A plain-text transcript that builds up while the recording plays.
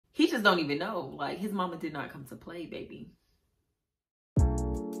He just don't even know. Like, his mama did not come to play, baby.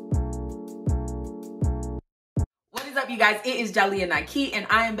 What is up, you guys? It is Jalia Naki, and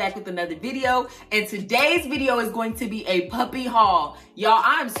I am back with another video. And today's video is going to be a puppy haul. Y'all,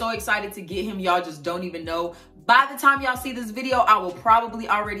 I'm so excited to get him. Y'all just don't even know. By the time y'all see this video, I will probably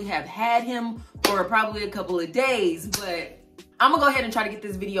already have had him for probably a couple of days. But I'm gonna go ahead and try to get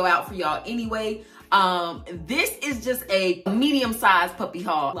this video out for y'all anyway. This is just a medium-sized puppy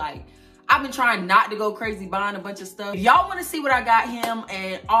haul. Like, I've been trying not to go crazy buying a bunch of stuff. If y'all want to see what I got him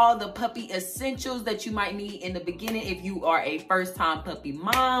and all the puppy essentials that you might need in the beginning, if you are a first-time puppy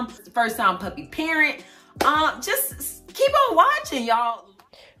mom, first-time puppy parent, just keep on watching, y'all.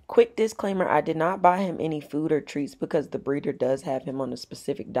 Quick disclaimer, I did not buy him any food or treats because the breeder does have him on a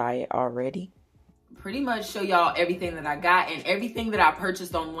specific diet already. Pretty much show y'all everything that I got, and everything that I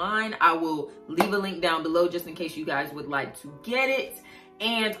purchased online. I will leave a link down below just in case you guys would like to get it.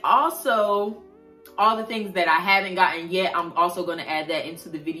 And also all the things that I haven't gotten yet, I'm also going to add that into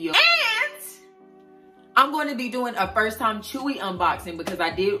the video. And I'm going to be doing a first time Chewy unboxing because I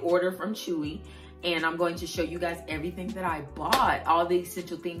did order from Chewy, and I'm going to show you guys everything that I bought, all the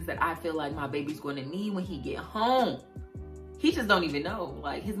essential things that I feel like my baby's going to need when he get home. He just don't even know.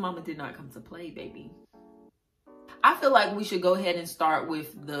 Like, his mama did not come to play, baby. I feel like we should go ahead and start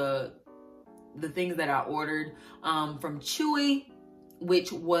with the things that I ordered from Chewy,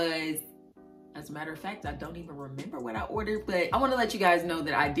 which was, as a matter of fact, I don't even remember what I ordered, but I want to let you guys know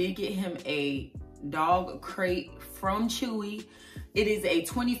that I did get him a dog crate from Chewy. It is a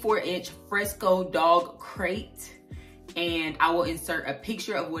 24-inch Fresco dog crate, and I will insert a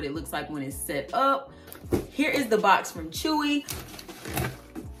picture of what it looks like when it's set up. Here is the box from Chewy.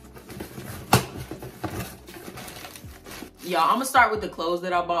 Y'all, I'm gonna start with the clothes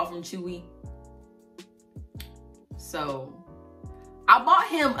that I bought from Chewy. So, I bought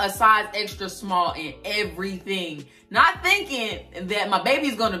him a size extra small in everything, not thinking that my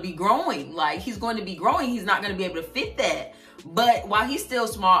baby's gonna be growing. Like, he's going to be growing, he's not gonna be able to fit that. But while he's still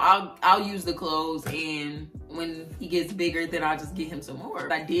small, I'll use the clothes, and when he gets bigger, then I'll just get him some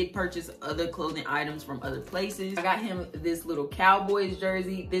more. I did purchase other clothing items from other places. I got him this little Cowboys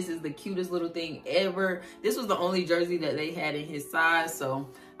jersey. This is the cutest little thing ever. This was the only jersey that they had in his size, so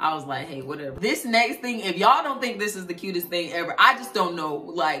I was like, hey, whatever. This next thing, if y'all don't think this is the cutest thing ever, I just don't know,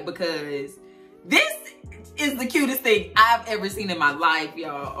 like, because this is the cutest thing I've ever seen in my life,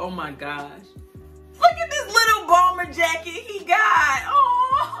 y'all. Oh my gosh. Look at this little bomber jacket he got.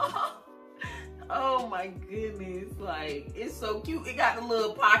 Oh, oh my goodness. Like, it's so cute. It got the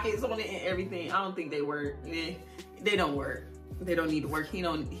little pockets on it and everything. I don't think they work. They don't work. They don't need to work.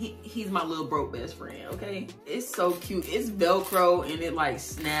 He's my little broke best friend, okay? It's so cute. It's Velcro and it like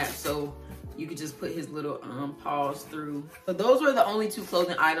snaps, so you could just put his little paws through. So those were the only two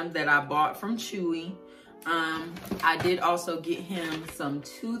clothing items that I bought from Chewy. I did also get him some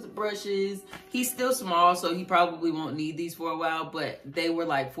toothbrushes. He's still small, so he probably won't need these for a while, but they were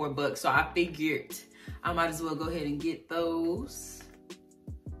like $4, so I figured I might as well go ahead and get those.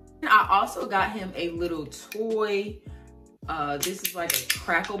 And I also got him a little toy. This is like a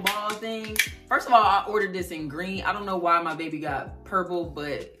crackle ball thing. First of all, I ordered this in green. I don't know why my baby got purple,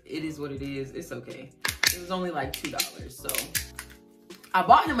 but it is what it is. It's okay. It was only like $2, so. I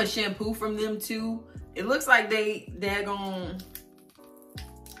bought him a shampoo from them too. It looks like they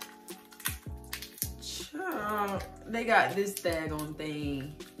got this daggone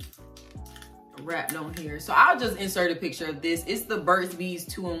thing wrapped on here. So I'll just insert a picture of this. It's the Burt's Bees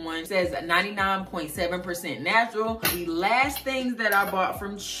 2-in-1. It says 99.7% natural. The last things that I bought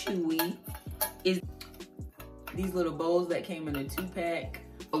from Chewy is these little bowls that came in a 2-pack.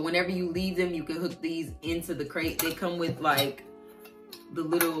 But whenever you leave them, you can hook these into the crate. They come with like the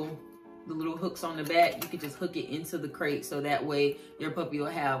little hooks on the back. You can just hook it into the crate, so that way your puppy will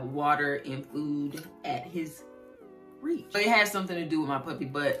have water and food at his reach. So it has something to do with my puppy,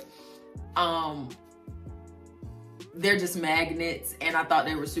 but they're just magnets, and I thought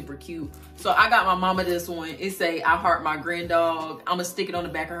they were super cute. So I got my mama this one. It say, I heart my granddog. I'm gonna stick it on the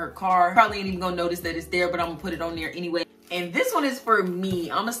back of her car. Probably ain't even gonna notice that it's there, but I'm gonna put it on there anyway. And this one is for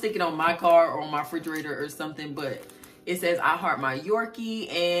me. I'm gonna stick it on my car or on my refrigerator or something, but it says, I heart my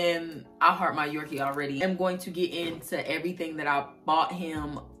Yorkie, and I heart my Yorkie already. I'm going to get into everything that I bought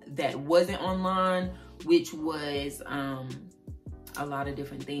him that wasn't online, which was a lot of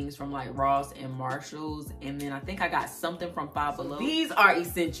different things from like Ross and Marshalls, and then I think I got something from Five Below. These are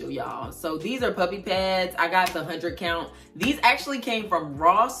essential, y'all. So these are puppy pads. I got the 100 count. These actually came from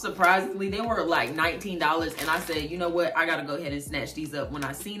Ross. Surprisingly, they were like $19, and I said, you know what, I gotta go ahead and snatch these up when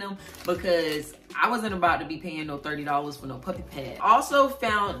I seen them, because I wasn't about to be paying no $30 for no puppy pad. Also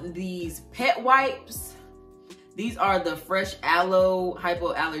found these pet wipes. These are the Fresh Aloe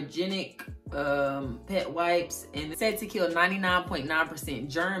hypoallergenic pet wipes, and it said to kill 99.9%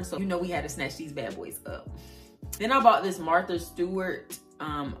 germs, so you know we had to snatch these bad boys up. Then I bought this Martha Stewart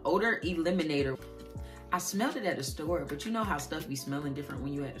odor eliminator. I smelled it at the store, but you know how stuff be smelling different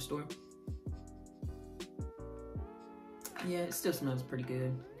when you at the store. Yeah, it still smells pretty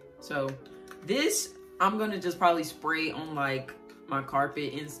good. So this I'm gonna just probably spray on like my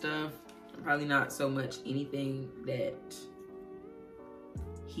carpet and stuff. Probably not so much anything that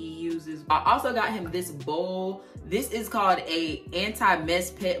he uses. I also got him this bowl. This is called a anti-mess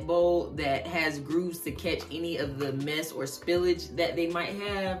pet bowl that has grooves to catch any of the mess or spillage that they might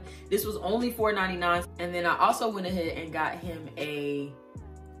have. This was only $4.99. And then I also went ahead and got him a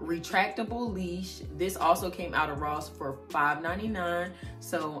retractable leash. This also came out of Ross for $5.99.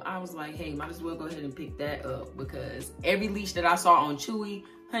 So I was like, hey, might as well go ahead and pick that up, because every leash that I saw on Chewy,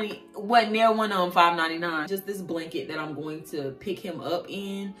 honey, wasn't near one on $5.99. Just this blanket that I'm going to pick him up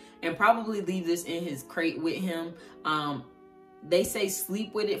in, and probably leave this in his crate with him. They say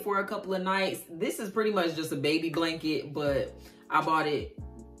sleep with it for a couple of nights. This is pretty much just a baby blanket, but I bought it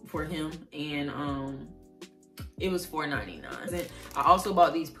for him, and it was $4.99. I also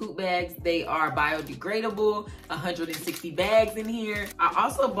bought these poop bags. They are biodegradable, 160 bags in here. I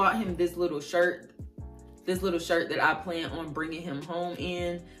also bought him this little shirt that I plan on bringing him home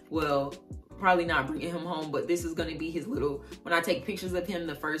in. Well, probably not bringing him home, but this is gonna be his little, when I take pictures of him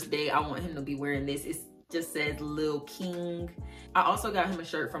the first day, I want him to be wearing this. It just says Lil King. I also got him a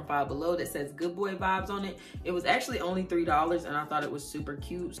shirt from Five Below that says Good Boy Vibes on it. It was actually only $3, and I thought it was super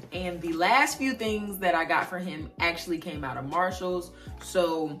cute. And the last few things that I got for him actually came out of Marshalls.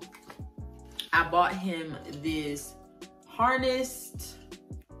 So I bought him this harness,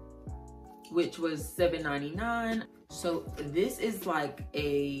 which was $7.99. So this is like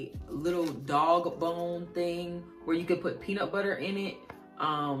a little dog bone thing where you could put peanut butter in it,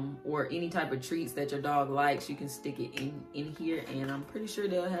 or any type of treats that your dog likes. You can stick it in here, and I'm pretty sure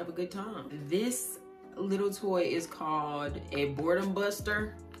they'll have a good time. This little toy is called a boredom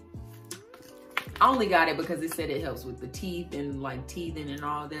buster. I only got it because it said it helps with the teeth and like teething and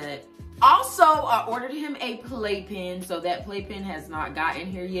all that. Also, I ordered him a playpen, so that playpen has not gotten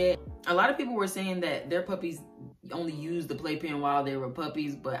here yet. A lot of people were saying that their puppies only used the playpen while they were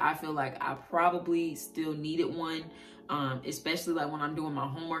puppies, but I feel like I probably still needed one, especially like when I'm doing my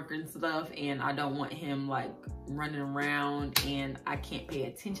homework and stuff, and I don't want him like running around and I can't pay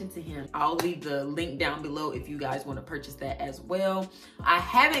attention to him. I'll leave the link down below if you guys want to purchase that as well. I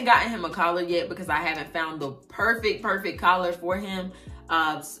haven't gotten him a collar yet because I haven't found the perfect collar for him.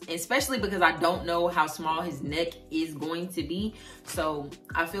 Especially because I don't know how small his neck is going to be. So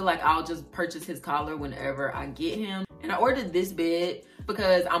I feel like I'll just purchase his collar whenever I get him. And I ordered this bed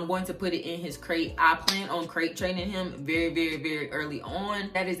because I'm going to put it in his crate. I plan on crate training him very early on.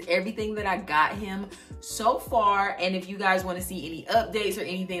 That is everything that I got him so far. And if you guys want to see any updates or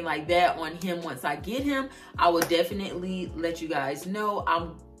anything like that on him once I get him, I will definitely let you guys know.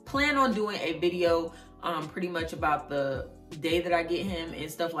 I'm planning on doing a video pretty much about the day that I get him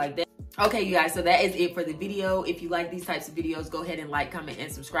and stuff like that. Okay, you guys, so that is it for the video. If you like these types of videos, go ahead and like, comment, and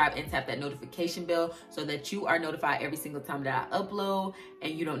subscribe, and tap that notification bell so that you are notified every single time that I upload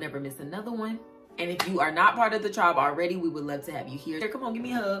and you don't never miss another one. And if you are not part of the tribe already, we would love to have you here. Come on, give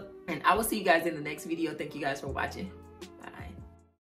me a hug. And I will see you guys in the next video. Thank you guys for watching.